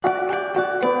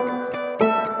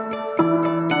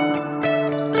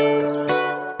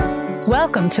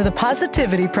Welcome to the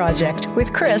Positivity Project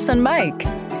with Chris and Mike.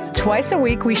 Twice a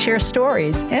week, we share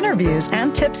stories, interviews,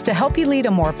 and tips to help you lead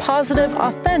a more positive,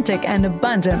 authentic, and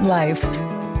abundant life.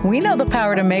 We know the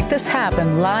power to make this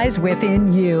happen lies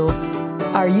within you.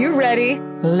 Are you ready?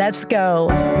 Let's go.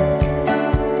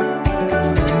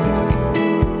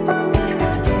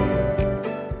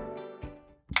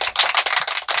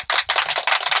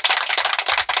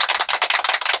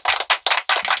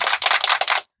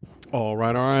 All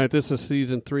right. This is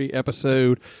season 3,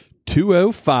 episode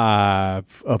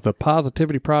 205 of the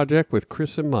Positivity Project with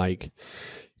Chris and Mike.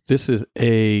 This is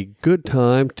a good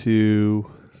time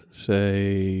to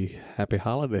say happy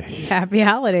holidays. Happy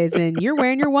holidays. And you're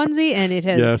wearing your onesie and it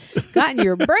has gotten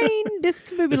your brain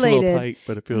discombobulated. It's a little tight,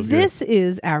 but it feels This good.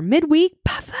 is our midweek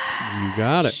puff. You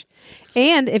got it.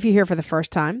 And if you're here for the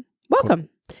first time, welcome.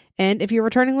 And if you're a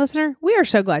returning listener, we are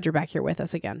so glad you're back here with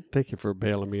us again. Thank you for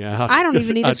bailing me out. I don't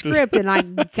even need a script, and I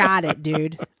got it,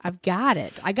 dude. I've got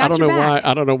it. I got your back.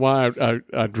 I don't know why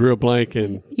I drew a blank.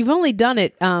 And you've only done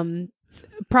it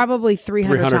probably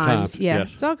 300 times. Yeah,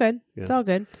 yes. It's all good. Yeah. It's all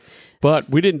good. But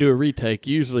we didn't do a retake.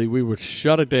 Usually we would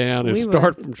shut it down and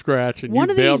start from scratch, and you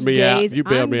bailed me out. You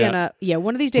bailed me out. Yeah,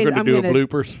 one of these days I'm going to do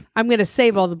bloopers. I'm going to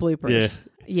save all the bloopers.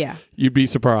 Yeah. You'd be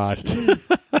surprised.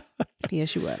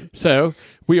 Yes, you would. So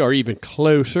we are even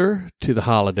closer to the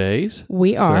holidays.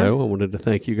 We are. So I wanted to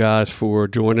thank you guys for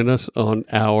joining us on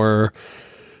our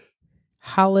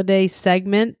holiday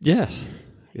segment. Yes.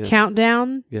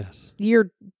 Countdown. Yes.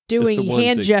 You're doing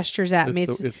hand gestures at me.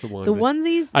 It's the onesie. The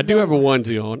onesies. I do have a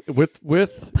onesie on with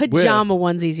pajama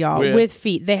onesies, y'all. With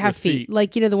feet. They have feet.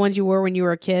 Like, the ones you wore when you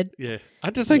were a kid. Yeah. I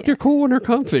just think they're cool and they're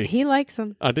comfy. He likes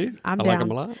them. I do. I like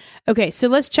them a lot. Okay, so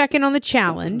let's check in on the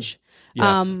challenge.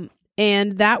 Yes.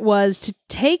 And that was to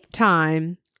take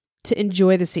time to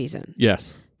enjoy the season.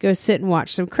 Yes. Go sit and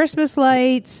watch some Christmas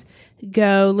lights.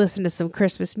 Go listen to some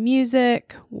Christmas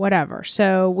music, whatever.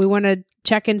 So we want to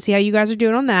check and see how you guys are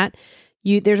doing on that.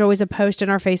 There's always a post in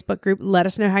our Facebook group. Let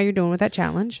us know how you're doing with that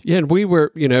challenge. Yeah, and we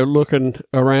were, looking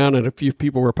around, and a few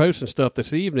people were posting stuff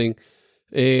this evening,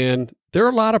 and there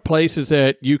are a lot of places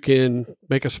that you can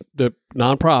make the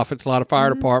nonprofits, a lot of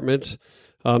fire departments.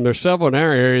 There's several in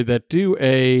our area that do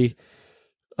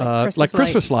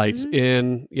Christmas lights.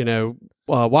 And,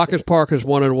 Watkins Park is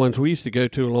one of the ones we used to go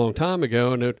to a long time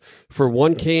ago. And for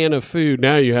one can of food,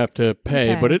 now you have to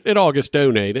pay, but it all gets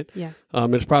donated. Yeah.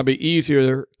 It's probably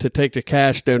easier to take the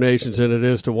cash donations than it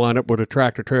is to wind up with a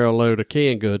tractor trailer load of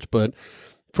canned goods. But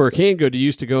for a canned good, you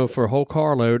used to go for a whole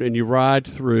carload and you ride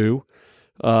through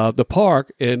the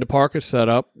park, and the park is set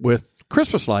up with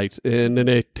Christmas lights, and then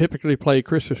they typically play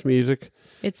Christmas music.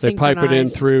 They pipe it in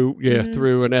through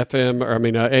through an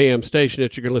FM AM station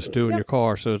that you can listen to in your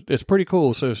car. So it's pretty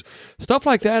cool. So stuff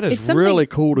like that is really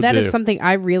cool to do. That is something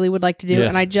I really would like to do,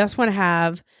 and I just want to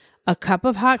have a cup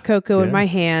of hot cocoa in my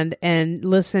hand and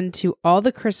listen to all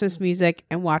the Christmas music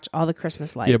and watch all the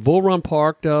Christmas lights. Yeah, Bull Run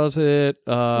Park does it.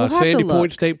 Sandy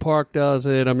Point State Park does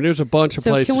it. I mean, there's a bunch of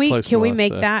places. Can we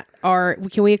make that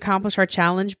can we accomplish our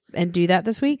challenge and do that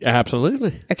this week?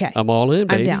 Absolutely. Okay. I'm all in,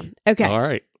 baby. I'm down. Okay. All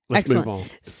right. Let's Excellent. move on.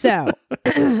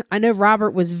 So, I know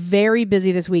Robert was very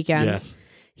busy this weekend. Yes.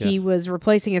 He was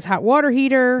replacing his hot water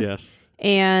heater. Yes.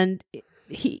 And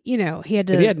he had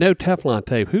to. And he had no Teflon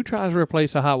tape. Who tries to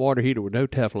replace a hot water heater with no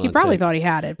Teflon tape? He probably thought he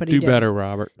had it, but he didn't. Do better,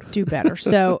 Robert. Do better.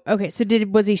 So, okay. So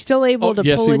was he still able to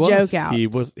pull a joke out? He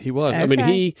was. Okay. I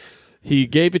mean, he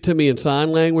gave it to me in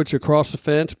sign language across the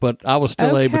fence, but I was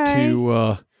still able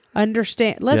to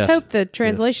understand. Let's hope the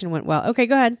translation went well. Okay,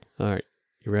 go ahead. All right.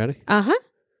 You ready? Uh-huh.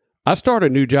 I start a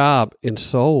new job in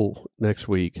Seoul next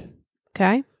week.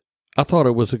 Okay. I thought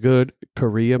it was a good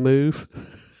Korea move.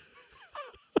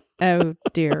 Oh,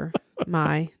 dear.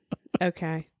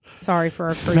 Okay. Sorry for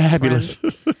our Korean Fabulous.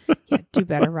 friends. Yeah, do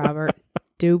better, Robert.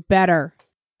 Do better.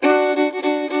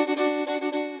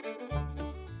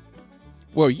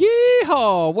 Well,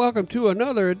 yeehaw! Welcome to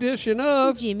another edition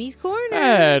of Jimmy's Corner.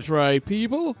 That's right,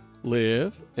 people.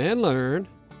 Live and learn.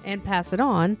 And pass it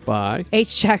on By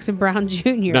H. Jackson Brown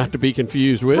Jr. Not to be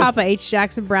confused with Papa H.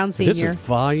 Jackson Brown Sr. This is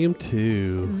volume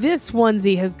 2. This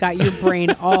onesie has got your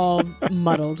brain all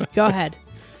muddled. Go ahead.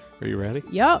 Are you ready?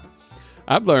 Yup.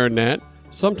 I've learned that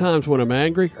sometimes when I'm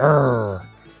angry, I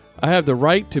have the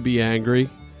right to be angry,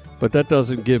 but that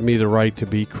doesn't give me the right to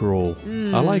be cruel.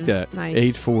 I like that. Nice.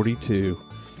 Age 42.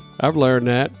 I've learned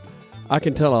that. I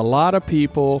can tell a lot of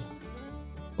people,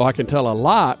 well, I can tell a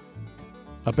lot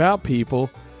about people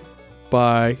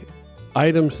by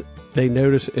items they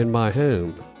notice in my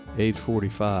home. Age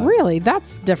 45. Really?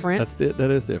 That's different. That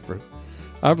is different.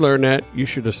 I've learned that you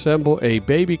should assemble a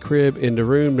baby crib in the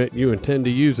room that you intend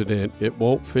to use it in. It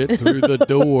won't fit through the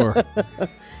door.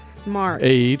 Smart.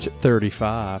 Age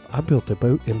 35. I built a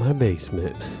boat in my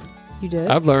basement. You did?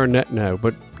 I've learned that, no,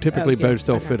 but typically Okay, boats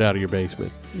don't okay. fit out of your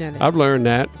basement. No. I've learned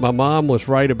that my mom was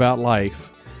right about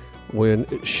life when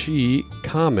she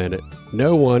commented,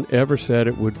 no one ever said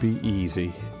it would be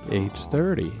easy. Age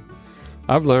 30.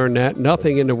 I've learned that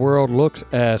nothing in the world looks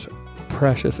as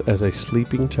precious as a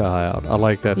sleeping child. I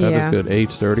like that. That Yeah. is good.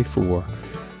 Age 34.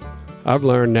 I've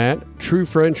learned that true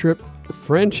friendship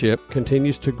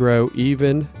continues to grow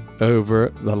even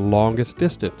over the longest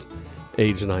distance.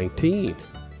 Age 19.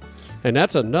 And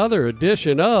that's another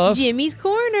edition of Jimmy's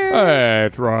Corner.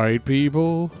 That's right,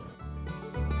 people.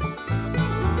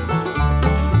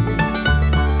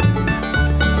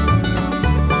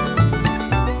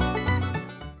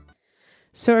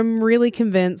 So I'm really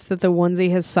convinced that the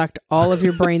onesie has sucked all of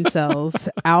your brain cells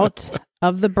out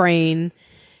of the brain.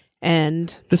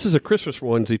 And This is a Christmas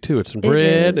onesie, too. It's in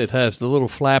bread. is. It has the little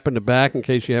flap in the back in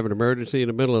case you have an emergency in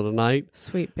the middle of the night.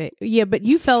 sweet baby. Yeah, but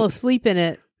you fell asleep in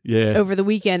it Yeah. over the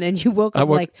weekend and you woke up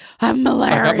woke- like, I have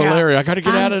malaria. I got malaria. I got to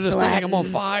get I'm out of this thing. I'm on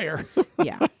sweating. fire.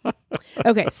 Yeah.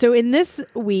 Okay, so in this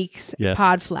week's Yes.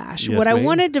 Pod Flash, Yes, what I ma'am.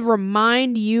 wanted to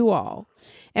remind you all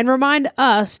and remind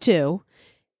us too,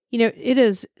 you know, it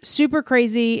is super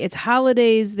crazy. It's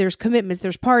holidays, there's commitments,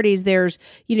 there's parties, there's,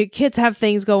 you know, kids have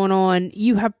things going on.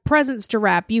 You have presents to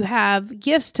wrap, you have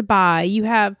gifts to buy, you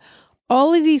have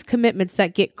all of these commitments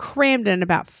that get crammed in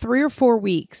about 3 or 4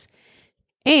 weeks.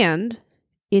 And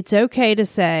it's okay to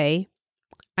say,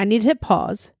 I need to hit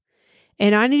pause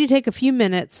and I need to take a few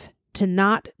minutes to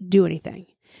not do anything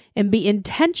and be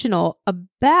intentional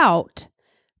about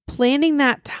planning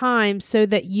that time so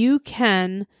that you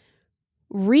can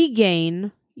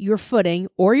regain your footing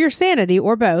or your sanity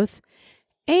or both.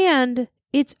 And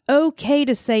it's okay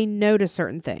to say no to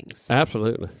certain things.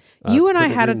 Absolutely. You and I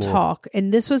couldn't had a agree more. talk,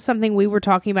 and this was something we were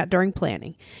talking about during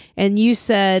planning. And you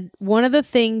said one of the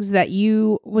things that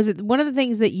you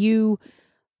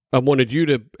I wanted you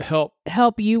to help.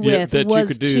 help you Yeah, with that you was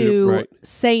could do, to right.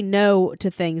 say no to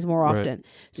things more Right. often.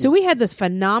 So we had this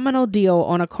phenomenal deal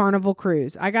on a Carnival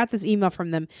cruise. I got this email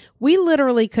from them. We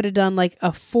literally could have done like a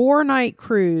 4-night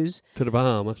cruise, To the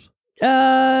Bahamas.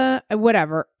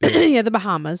 whatever. Yeah, the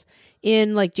Bahamas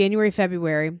in like January,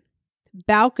 February.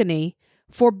 Balcony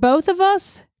for both of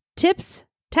us, tips,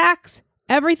 tax,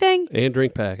 everything. And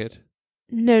drink package.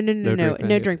 No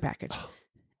drink drink package.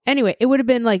 Anyway, it would have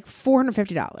been like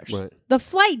 $450. Right. The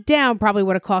flight down probably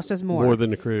would have cost us More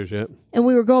than the cruise, yep. And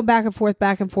we were going back and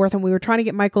forth, and we were trying to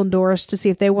get Michael and Doris to see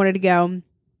if they wanted to go.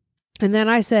 And then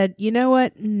I said, you know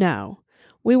what? No.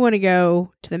 We want to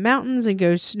go to the mountains and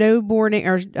go snowboarding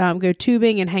or go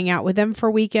tubing and hang out with them for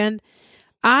a weekend.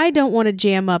 I don't want to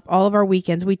jam up all of our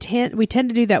weekends. We tend to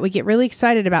do that. We get really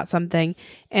excited about something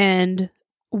and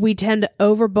we tend to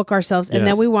overbook ourselves and Yes.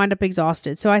 then we wind up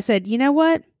exhausted. So I said, you know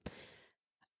what?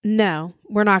 No,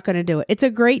 we're not going to do it. It's a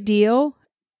great deal.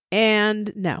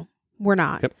 And no, we're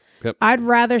not. Yep. I'd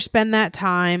rather spend that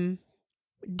time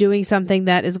doing something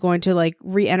that is going to like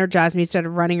re-energize me instead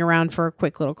of running around for a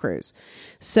quick little cruise.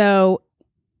 So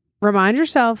remind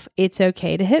yourself it's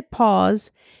okay to hit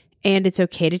pause and it's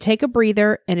okay to take a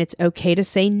breather and it's okay to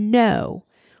say no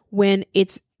when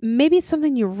maybe it's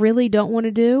something you really don't want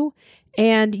to do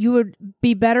and you would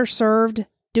be better served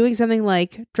doing something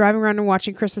like driving around and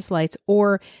watching Christmas lights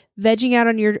or vegging out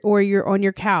on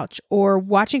your couch or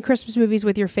watching Christmas movies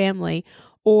with your family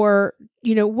or,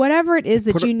 you know, whatever it is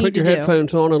that you need Put to your do.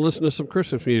 headphones on and listen to some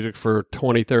Christmas music for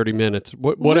 20, 30 minutes.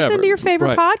 Whatever. Listen to your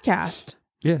favorite Right. podcast.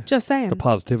 Yeah. Just saying. The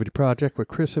Positivity Project with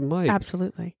Chris and Mike.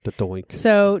 Absolutely. The doink.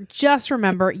 So just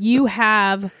remember, you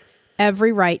have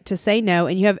every right to say no,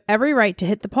 and you have every right to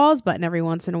hit the pause button every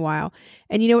once in a while.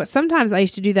 And you know what? Sometimes I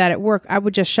used to do that at work. I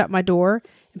would just shut my door,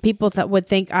 and people would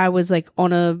think I was like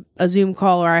on a Zoom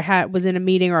call or I was in a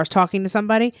meeting or I was talking to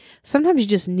somebody. Sometimes you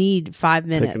just need 5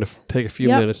 minutes. Take a few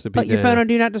Yep. minutes to be Put your down. phone on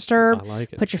Do Not Disturb. I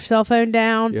like it. Put your cell phone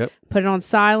down. Yep. Put it on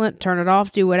silent. Turn it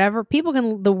off. Do whatever.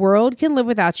 The world can live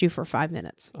without you for 5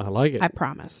 minutes. I like it. I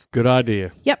promise. Good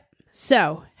idea. Yep.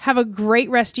 So have a great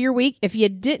rest of your week. If you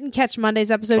didn't catch Monday's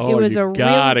episode, Oh, it was you a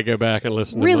gotta go back and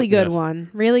listen. really to good yes. one.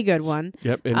 Really good one.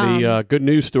 Yep, and the good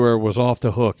news story was off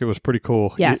the hook. It was pretty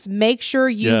cool. Yes. Make sure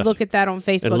you Yes. look at that on and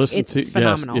Facebook. listen It's to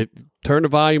phenomenal. Yes, turn the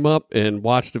volume up and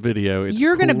watch the video. It's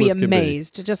You're going to cool be as can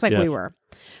amazed, just like we Yes. were.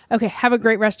 Okay, have a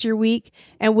great rest of your week,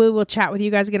 and we will chat with you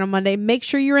guys again on Monday. Make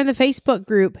sure you're in the Facebook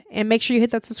group, and make sure you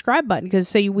hit that subscribe button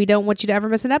because we don't want you to ever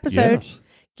miss an episode. Yes.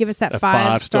 Give us that A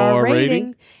 5-star 5-star rating,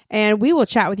 rating. and we will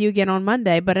chat with you again on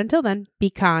Monday. But until then, be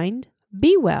kind,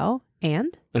 be well,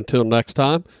 And until next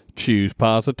time, choose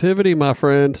positivity, my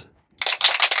friends.